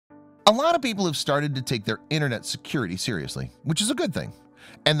A lot of people have started to take their internet security seriously, which is a good thing.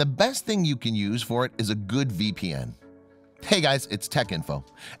 And the best thing you can use for it is a good VPN. Hey guys, it's Tech Info,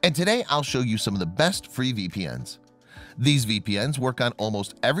 and today I'll show you some of the best free VPNs. These VPNs work on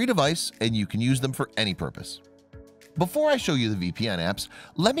almost every device and you can use them for any purpose. Before I show you the VPN apps,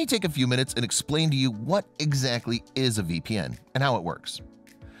 let me take a few minutes and explain to you what exactly is a VPN and how it works.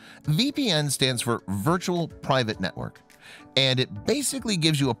 VPN stands for Virtual Private Network, and it basically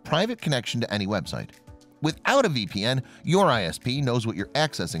gives you a private connection to any website. Without a VPN, your ISP knows what you're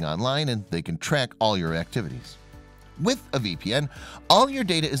accessing online and they can track all your activities. With a VPN, all your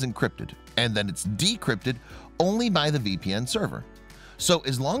data is encrypted and then it's decrypted only by the VPN server. So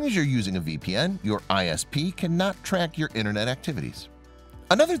as long as you're using a VPN, your ISP cannot track your internet activities.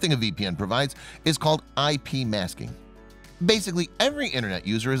 Another thing a VPN provides is called IP masking. Basically, every internet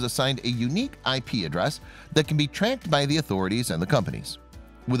user is assigned a unique IP address that can be tracked by the authorities and the companies.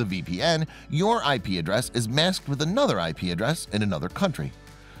 With a VPN, your IP address is masked with another IP address in another country.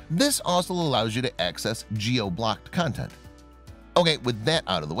 This also allows you to access geo-blocked content. Okay, with that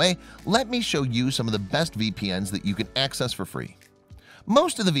out of the way, let me show you some of the best VPNs that you can access for free.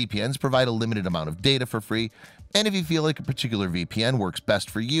 Most of the VPNs provide a limited amount of data for free, and if you feel like a particular VPN works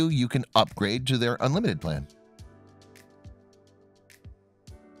best for you, you can upgrade to their unlimited plan.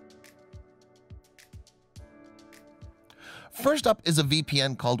 First up is a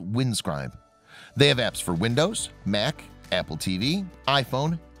VPN called Windscribe. They have apps for Windows, Mac, Apple TV,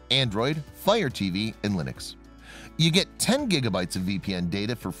 iPhone, Android, Fire TV, and Linux. You get 10 gigabytes of VPN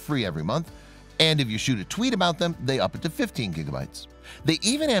data for free every month, and if you shoot a tweet about them, they up it to 15 gigabytes. They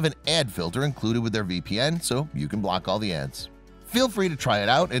even have an ad filter included with their VPN, so you can block all the ads. Feel free to try it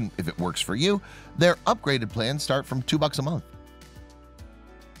out, and if it works for you, their upgraded plans start from $2 a month.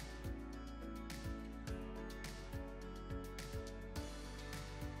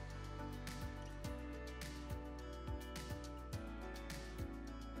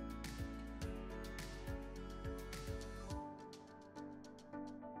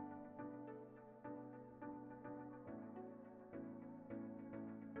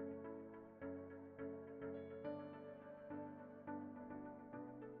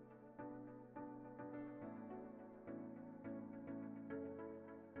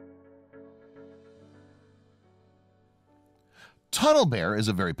 TunnelBear is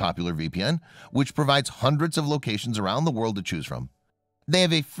a very popular VPN, which provides hundreds of locations around the world to choose from. They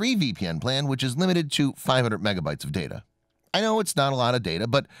have a free VPN plan which is limited to 500 megabytes of data. I know it's not a lot of data,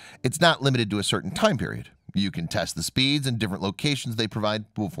 but it's not limited to a certain time period. You can test the speeds and different locations they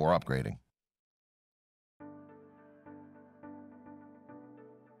provide before upgrading.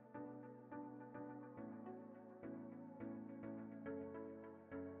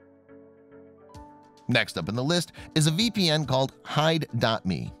 Next up in the list is a VPN called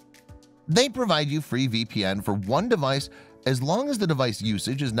Hide.me. They provide you free VPN for one device as long as the device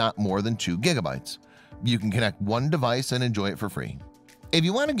usage is not more than 2 gigabytes. You can connect one device and enjoy it for free. If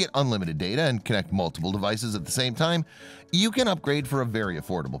you want to get unlimited data and connect multiple devices at the same time, you can upgrade for a very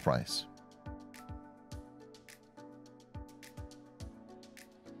affordable price.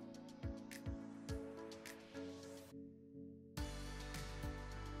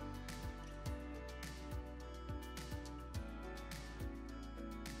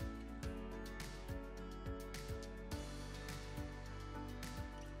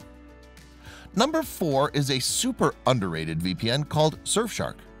 Number 4 is a super underrated VPN called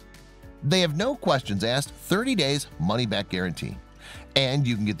Surfshark. They have no questions asked, 30 days money-back guarantee, and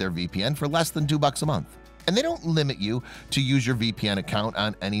you can get their VPN for less than $2 a month. And they don't limit you to use your VPN account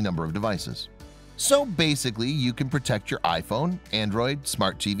on any number of devices. So basically, you can protect your iPhone, Android,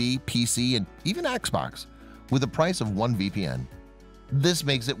 Smart TV, PC, and even Xbox with the price of one VPN. This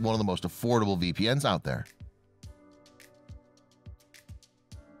makes it one of the most affordable VPNs out there.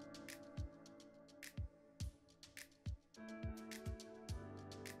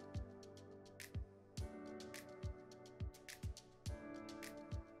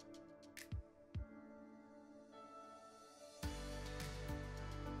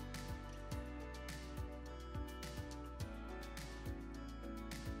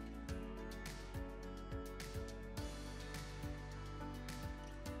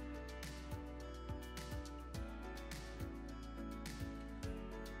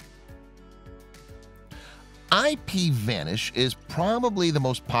 IPVanish is probably the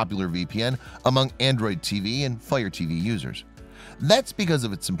most popular VPN among Android TV and Fire TV users. That's because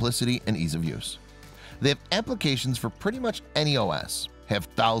of its simplicity and ease of use. They have applications for pretty much any OS, have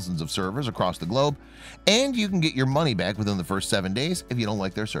thousands of servers across the globe, and you can get your money back within the first 7 days if you don't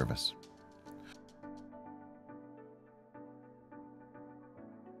like their service.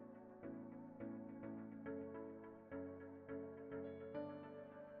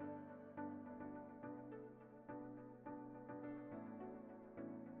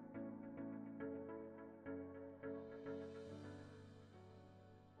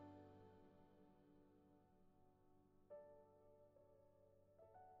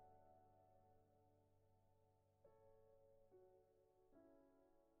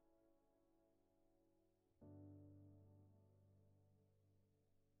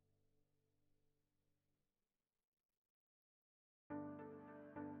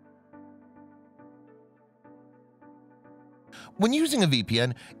 When using a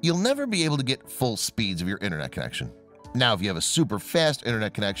VPN, you'll never be able to get full speeds of your internet connection. Now, if you have a super fast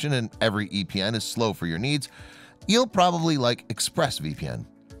internet connection and every EPN is slow for your needs, you'll probably like ExpressVPN.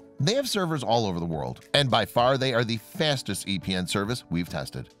 They have servers all over the world, and by far they are the fastest EPN service we've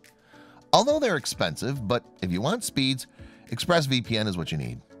tested. Although they're expensive, but if you want speeds, ExpressVPN is what you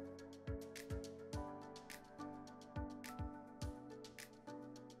need.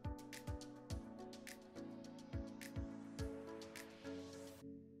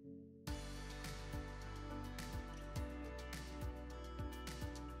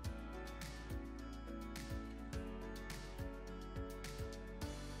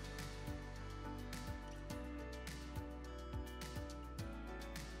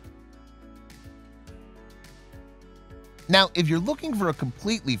 Now, if you're looking for a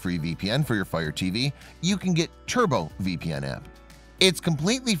completely free VPN for your Fire TV, you can get Turbo VPN app. It's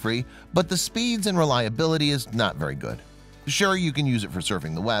completely free, but the speeds and reliability is not very good. Sure, you can use it for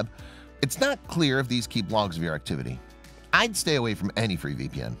surfing the web. It's not clear if these keep logs of your activity. I'd stay away from any free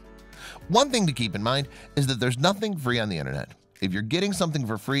VPN. One thing to keep in mind is that there's nothing free on the internet. If you're getting something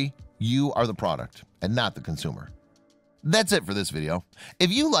for free, you are the product and not the consumer. That's it for this video.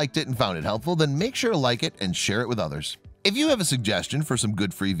 If you liked it and found it helpful, then make sure to like it and share it with others. If you have a suggestion for some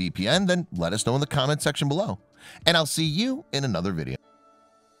good free VPN, then let us know in the comment section below. And I'll see you in another video.